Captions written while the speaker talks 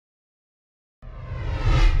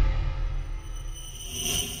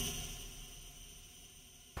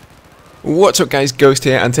What's up guys, Ghost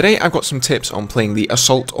here, and today I've got some tips on playing the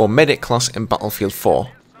Assault or Medic class in Battlefield 4.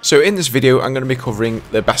 So in this video I'm going to be covering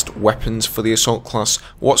the best weapons for the Assault class,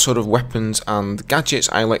 what sort of weapons and gadgets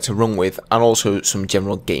I like to run with, and also some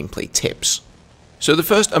general gameplay tips. So the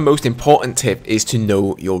first and most important tip is to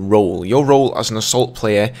know your role. Your role as an Assault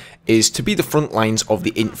player is to be the front lines of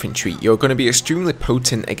the infantry. You're going to be extremely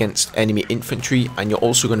potent against enemy infantry, and you're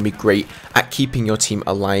also going to be great at keeping your team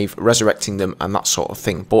alive, resurrecting them and that sort of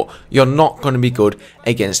thing. But you're not going to be good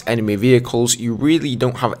against enemy vehicles. You really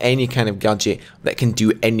don't have any kind of gadget that can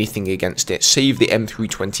do anything against it. Save the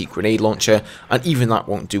M320 grenade launcher, and even that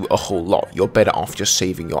won't do a whole lot. You're better off just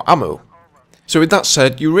saving your ammo. So with that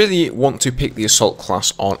said, you really want to pick the Assault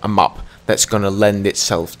class on a map that's going to lend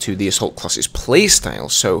itself to the Assault class's playstyle.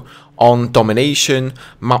 So on Domination,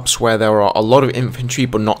 maps where there are a lot of infantry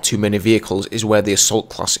but not too many vehicles is where the Assault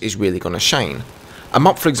class is really going to shine. A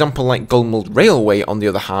map, for example, like Gulmuld Railway, on the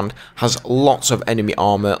other hand, has lots of enemy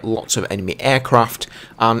armor, lots of enemy aircraft,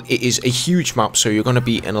 and it is a huge map, so you're going to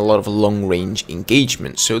be in a lot of long-range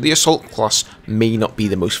engagement. So the Assault class may not be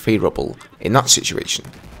the most favourable in that situation.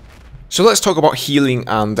 So let's talk about healing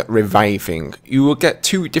and reviving. You will get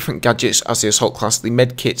two different gadgets as the Assault class, the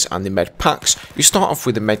med kits and the med packs. You start off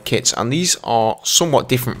with the med kits, and these are somewhat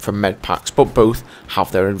different from med packs, but both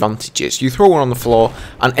have their advantages. You throw one on the floor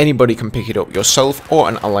and anybody can pick it up, yourself or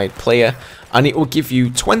an allied player, and it will give you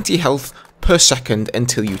 20 health per second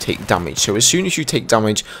until you take damage. So as soon as you take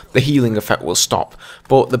damage, the healing effect will stop.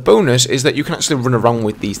 But the bonus is that you can actually run around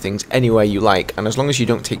with these things anywhere you like, and as long as you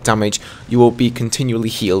don't take damage, you will be continually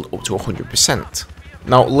healed up to 100%.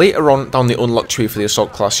 Now later on down the unlock tree for the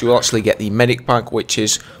Assault class, you will actually get the medic bag, which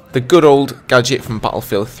is the good old gadget from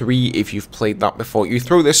Battlefield 3 if you've played that before. You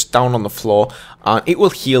throw this down on the floor and it will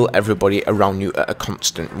heal everybody around you at a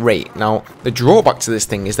constant rate. Now the drawback to this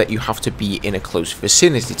thing is that you have to be in a close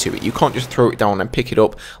vicinity to it. You can't just throw it down and pick it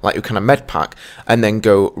up like you can a med pack and then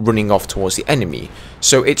go running off towards the enemy.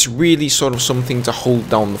 So it's really sort of something to hold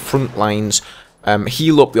down the front lines,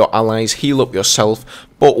 heal up your allies, heal up yourself.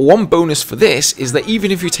 But one bonus for this is that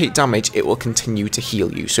even if you take damage, it will continue to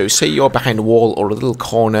heal you. So say you're behind a wall or a little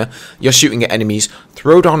corner, you're shooting at enemies,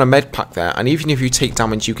 throw down a med pack there, and even if you take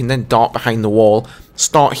damage, you can then dart behind the wall,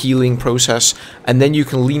 start healing process, and then you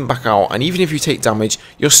can lean back out, and even if you take damage,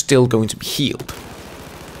 you're still going to be healed.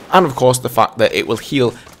 And of course the fact that it will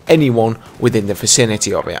heal anyone within the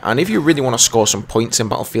vicinity of it. And if you really want to score some points in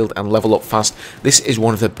Battlefield and level up fast, this is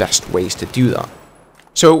one of the best ways to do that.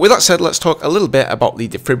 So with that said, let's talk a little bit about the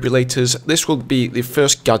defibrillators. This will be the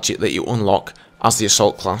first gadget that you unlock as the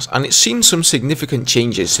Assault class, and it's seen some significant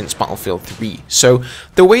changes since Battlefield 3. So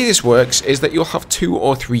the way this works is that you'll have 2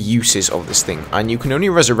 or 3 uses of this thing, and you can only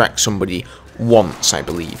resurrect somebody once, I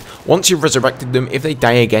believe. Once you've resurrected them, if they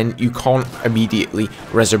die again, you can't immediately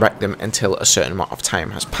resurrect them until a certain amount of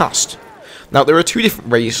time has passed. Now there are 2 different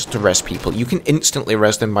ways to res people. You can instantly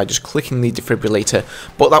res them by just clicking the defibrillator,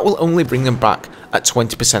 but that will only bring them back at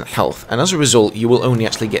 20% health, and as a result you will only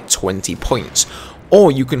actually get 20 points.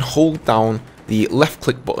 Or you can hold down the left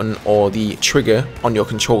click button or the trigger on your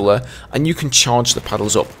controller and you can charge the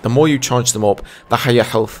paddles up. The more you charge them up, the higher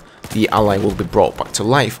health the ally will be brought back to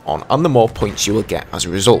life on, and the more points you will get as a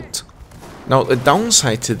result. Now the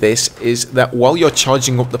downside to this is that while you're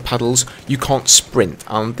charging up the paddles, you can't sprint,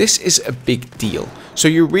 and this is a big deal. So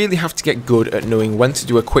you really have to get good at knowing when to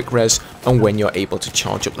do a quick res and when you're able to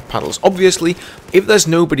charge up the paddles. Obviously, if there's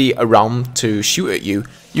nobody around to shoot at you,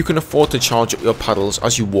 you can afford to charge up your paddles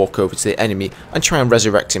as you walk over to the enemy and try and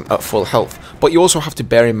resurrect him at full health. But you also have to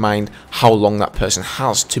bear in mind how long that person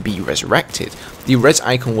has to be resurrected. The res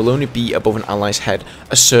icon will only be above an ally's head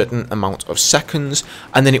a certain amount of seconds,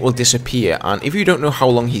 and then it will disappear. And if you don't know how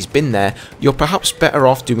long he's been there, you're perhaps better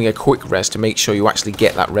off doing a quick res to make sure you actually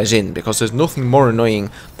get that res in, because there's nothing more annoying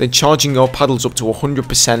than charging your paddles up to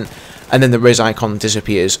 100% and then the res icon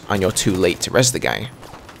disappears and you're too late to res the guy.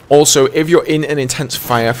 Also, if you're in an intense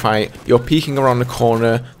firefight, you're peeking around the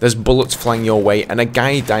corner, there's bullets flying your way, and a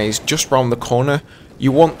guy dies just round the corner,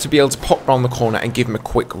 you want to be able to pop round the corner and give him a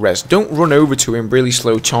quick res. Don't run over to him really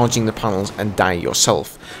slow, charging the panels, and die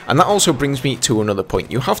yourself. And that also brings me to another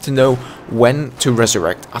point. You have to know when to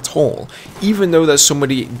resurrect at all. Even though there's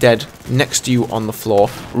somebody dead next to you on the floor,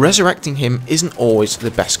 resurrecting him isn't always the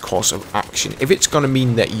best course of action. If it's going to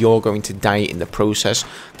mean that you're going to die in the process,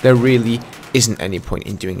 there really isn't any point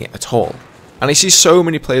in doing it at all. And I see so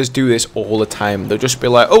many players do this all the time. They'll just be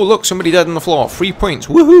like, oh look, somebody dead on the floor, 3 points,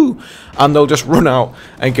 woohoo! And they'll just run out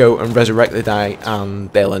and go and resurrect the guy,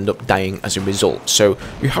 and they'll end up dying as a result. So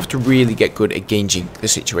you have to really get good at gauging the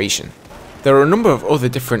situation. There are a number of other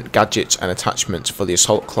different gadgets and attachments for the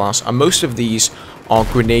Assault class, and most of these are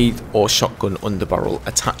grenade or shotgun underbarrel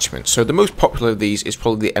attachments. So the most popular of these is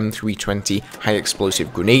probably the M320 high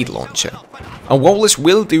explosive grenade launcher. And while this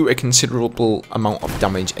will do a considerable amount of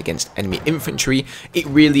damage against enemy infantry, it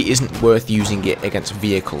really isn't worth using it against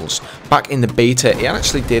vehicles. Back in the beta, it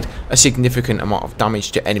actually did a significant amount of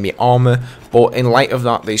damage to enemy armor, but in light of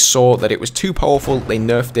that, they saw that it was too powerful, they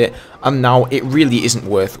nerfed it, and now it really isn't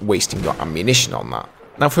worth wasting your ammunition on that.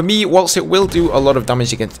 Now for me, whilst it will do a lot of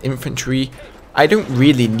damage against infantry, I don't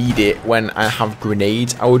really need it when I have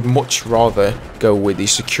grenades. I would much rather go with the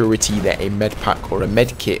security that a med pack or a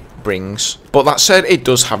med kit brings. But that said, it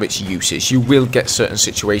does have its uses. You will get certain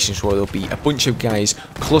situations where there'll be a bunch of guys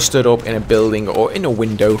clustered up in a building or in a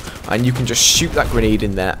window, and you can just shoot that grenade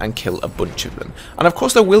in there and kill a bunch of them. And of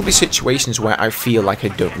course there will be situations where I feel like I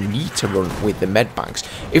don't need to run with the med bags.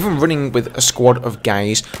 If I'm running with a squad of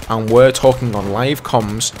guys and we're talking on live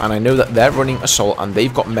comms and I know that they're running assault and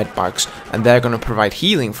they've got med bags and they're going to provide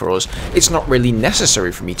healing for us, it's not really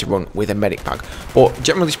necessary for me to run with a medic bag. But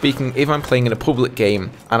generally speaking, if I'm playing in a public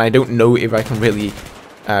game and I don't know if I can really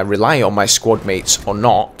rely on my squad mates or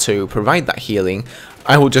not to provide that healing,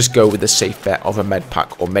 I will just go with the safe bet of a med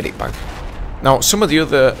pack or medic bag. Now, some of the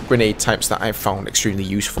other grenade types that I've found extremely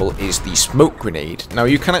useful is the smoke grenade. Now,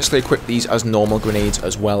 you can actually equip these as normal grenades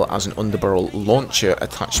as well as an underbarrel launcher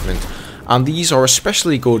attachment, and these are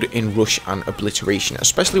especially good in rush and obliteration,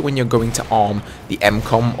 especially when you're going to arm the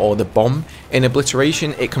MCOM or the bomb. In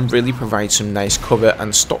obliteration, it can really provide some nice cover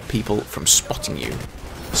and stop people from spotting you.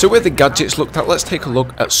 So with the gadgets looked at, let's take a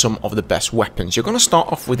look at some of the best weapons. You're going to start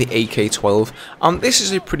off with the AK-12, and this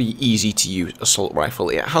is a pretty easy to use assault rifle.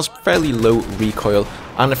 It has fairly low recoil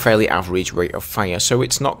and a fairly average rate of fire, so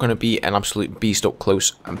it's not going to be an absolute beast up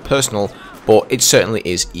close and personal, but it certainly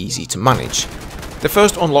is easy to manage. The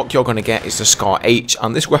first unlock you're going to get is the Scar H,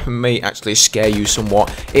 and this weapon may actually scare you somewhat.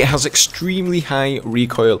 It has extremely high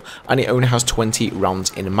recoil and it only has 20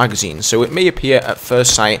 rounds in a magazine, so it may appear at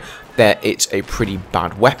first sight that it's a pretty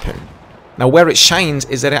bad weapon. Now where it shines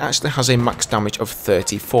is that it actually has a max damage of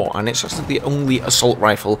 34, and it's actually the only assault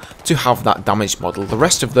rifle to have that damage model. The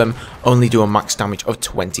rest of them only do a max damage of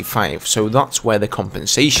 25, so that's where the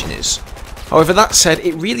compensation is. However, that said,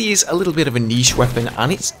 it really is a little bit of a niche weapon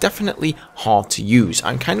and it's definitely hard to use.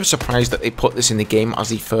 I'm kind of surprised that they put this in the game as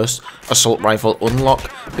the first assault rifle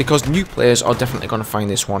unlock, because new players are definitely going to find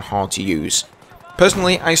this one hard to use.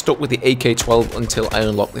 Personally, I stuck with the AK-12 until I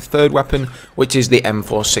unlocked the third weapon, which is the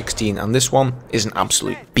M416, and this one is an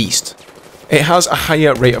absolute beast. It has a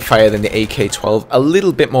higher rate of fire than the AK-12, a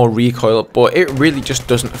little bit more recoil, but it really just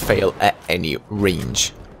doesn't fail at any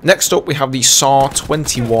range. Next up we have the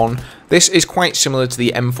SAR-21. This is quite similar to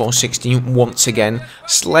the M416 once again,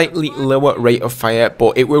 slightly lower rate of fire,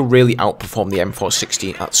 but it will really outperform the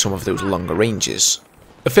M416 at some of those longer ranges.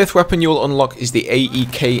 The fifth weapon you will unlock is the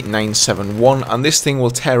AEK-971, and this thing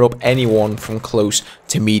will tear up anyone from close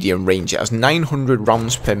to medium range. It has 900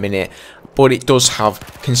 rounds per minute, but it does have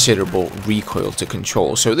considerable recoil to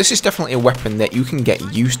control. So this is definitely a weapon that you can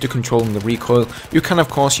get used to controlling the recoil. You can of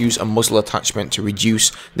course use a muzzle attachment to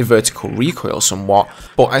reduce the vertical recoil somewhat,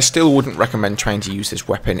 but I still wouldn't recommend trying to use this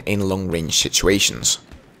weapon in long range situations.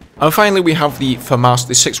 And finally we have the FAMAS,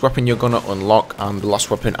 the sixth weapon you're going to unlock, and the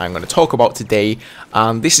last weapon I'm going to talk about today.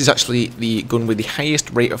 And this is actually the gun with the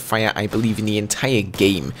highest rate of fire, I believe, in the entire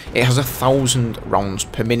game. It has 1,000 rounds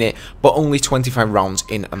per minute, but only 25 rounds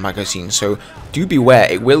in a magazine. So do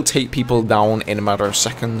beware, it will take people down in a matter of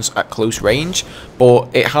seconds at close range,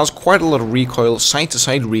 but it has quite a lot of recoil,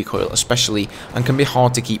 side-to-side recoil especially, and can be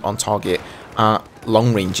hard to keep on target at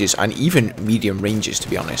long ranges and even medium ranges, to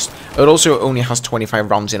be honest. It also only has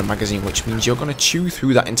 25 rounds in a magazine, which means you're going to chew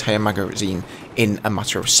through that entire magazine in a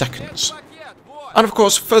matter of seconds. And of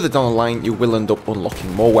course, further down the line, you will end up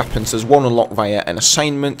unlocking more weapons. There's one unlocked via an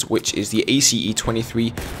assignment, which is the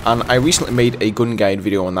ACE-23, and I recently made a gun guide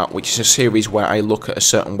video on that, which is a series where I look at a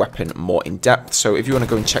certain weapon more in depth. So if you want to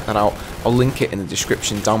go and check that out, I'll link it in the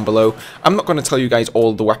description down below. I'm not going to tell you guys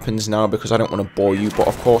all the weapons now because I don't want to bore you, but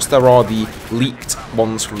of course there are the leaked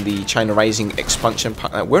ones from the China Rising expansion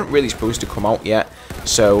pack that weren't really supposed to come out yet.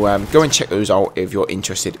 So go and check those out if you're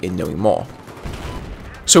interested in knowing more.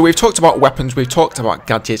 So we've talked about weapons, we've talked about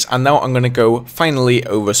gadgets, and now I'm going to go finally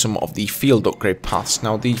over some of the field upgrade paths.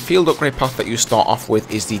 Now the field upgrade path that you start off with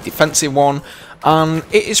is the defensive one, and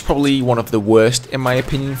it is probably one of the worst in my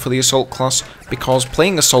opinion for the assault class, because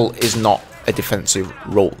playing assault is not a defensive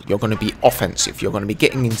role. You're going to be offensive, you're going to be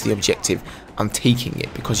getting into the objective and taking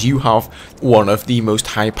it, because you have one of the most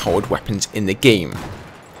high powered weapons in the game.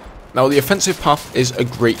 Now the offensive path is a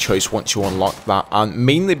great choice once you unlock that, and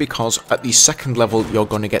mainly because at the second level you're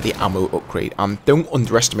going to get the ammo upgrade, and don't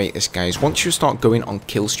underestimate this guys. Once you start going on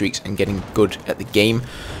kill streaks and getting good at the game,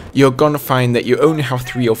 you're going to find that you only have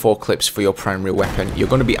 3 or 4 clips for your primary weapon. You're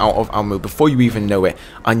going to be out of ammo before you even know it,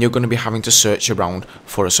 and you're going to be having to search around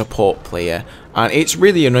for a support player, and it's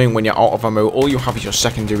really annoying when you're out of ammo. All you have is your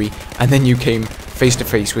secondary, and then you came face to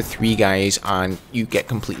face with 3 guys and you get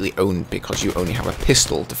completely owned because you only have a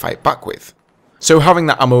pistol to fight back with. So having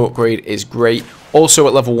that ammo upgrade is great. Also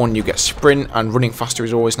at level 1 you get sprint, and running faster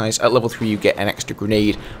is always nice. At level 3 you get an extra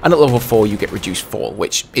grenade, and at level 4 you get reduced fall,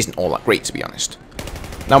 which isn't all that great to be honest.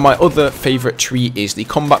 Now my other favourite tree is the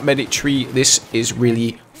combat medic tree. This is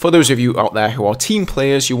really for those of you out there who are team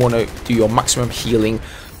players. You want to do your maximum healing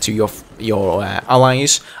to your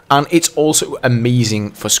allies, and it's also amazing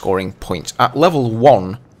for scoring points. At level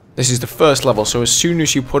 1, this is the first level, so as soon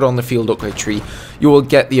as you put on the field upgrade tree, you will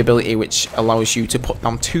get the ability which allows you to put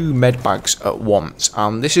down 2 med bags at once,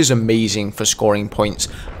 and this is amazing for scoring points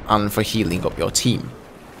and for healing up your team.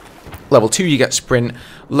 Level 2 you get sprint,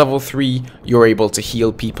 level 3 you're able to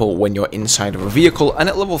heal people when you're inside of a vehicle, and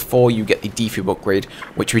at level 4 you get the defib upgrade,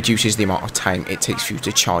 which reduces the amount of time it takes for you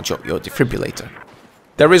to charge up your defibrillator.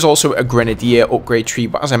 There is also a grenadier upgrade tree,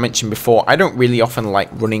 but as I mentioned before, I don't really often like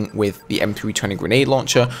running with the M320 grenade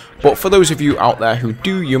launcher, but for those of you out there who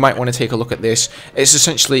do, you might want to take a look at this. It's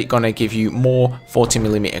essentially going to give you more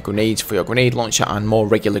 40mm grenades for your grenade launcher and more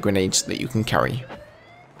regular grenades that you can carry.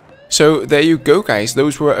 So there you go guys,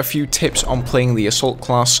 those were a few tips on playing the Assault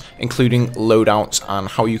class, including loadouts and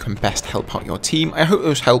how you can best help out your team. I hope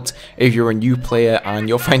those helped if you're a new player and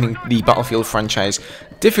you're finding the Battlefield franchise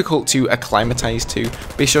difficult to acclimatise to.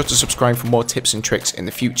 Be sure to subscribe for more tips and tricks in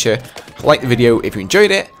the future. Like the video if you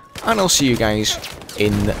enjoyed it, and I'll see you guys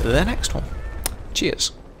in the next one.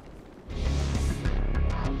 Cheers.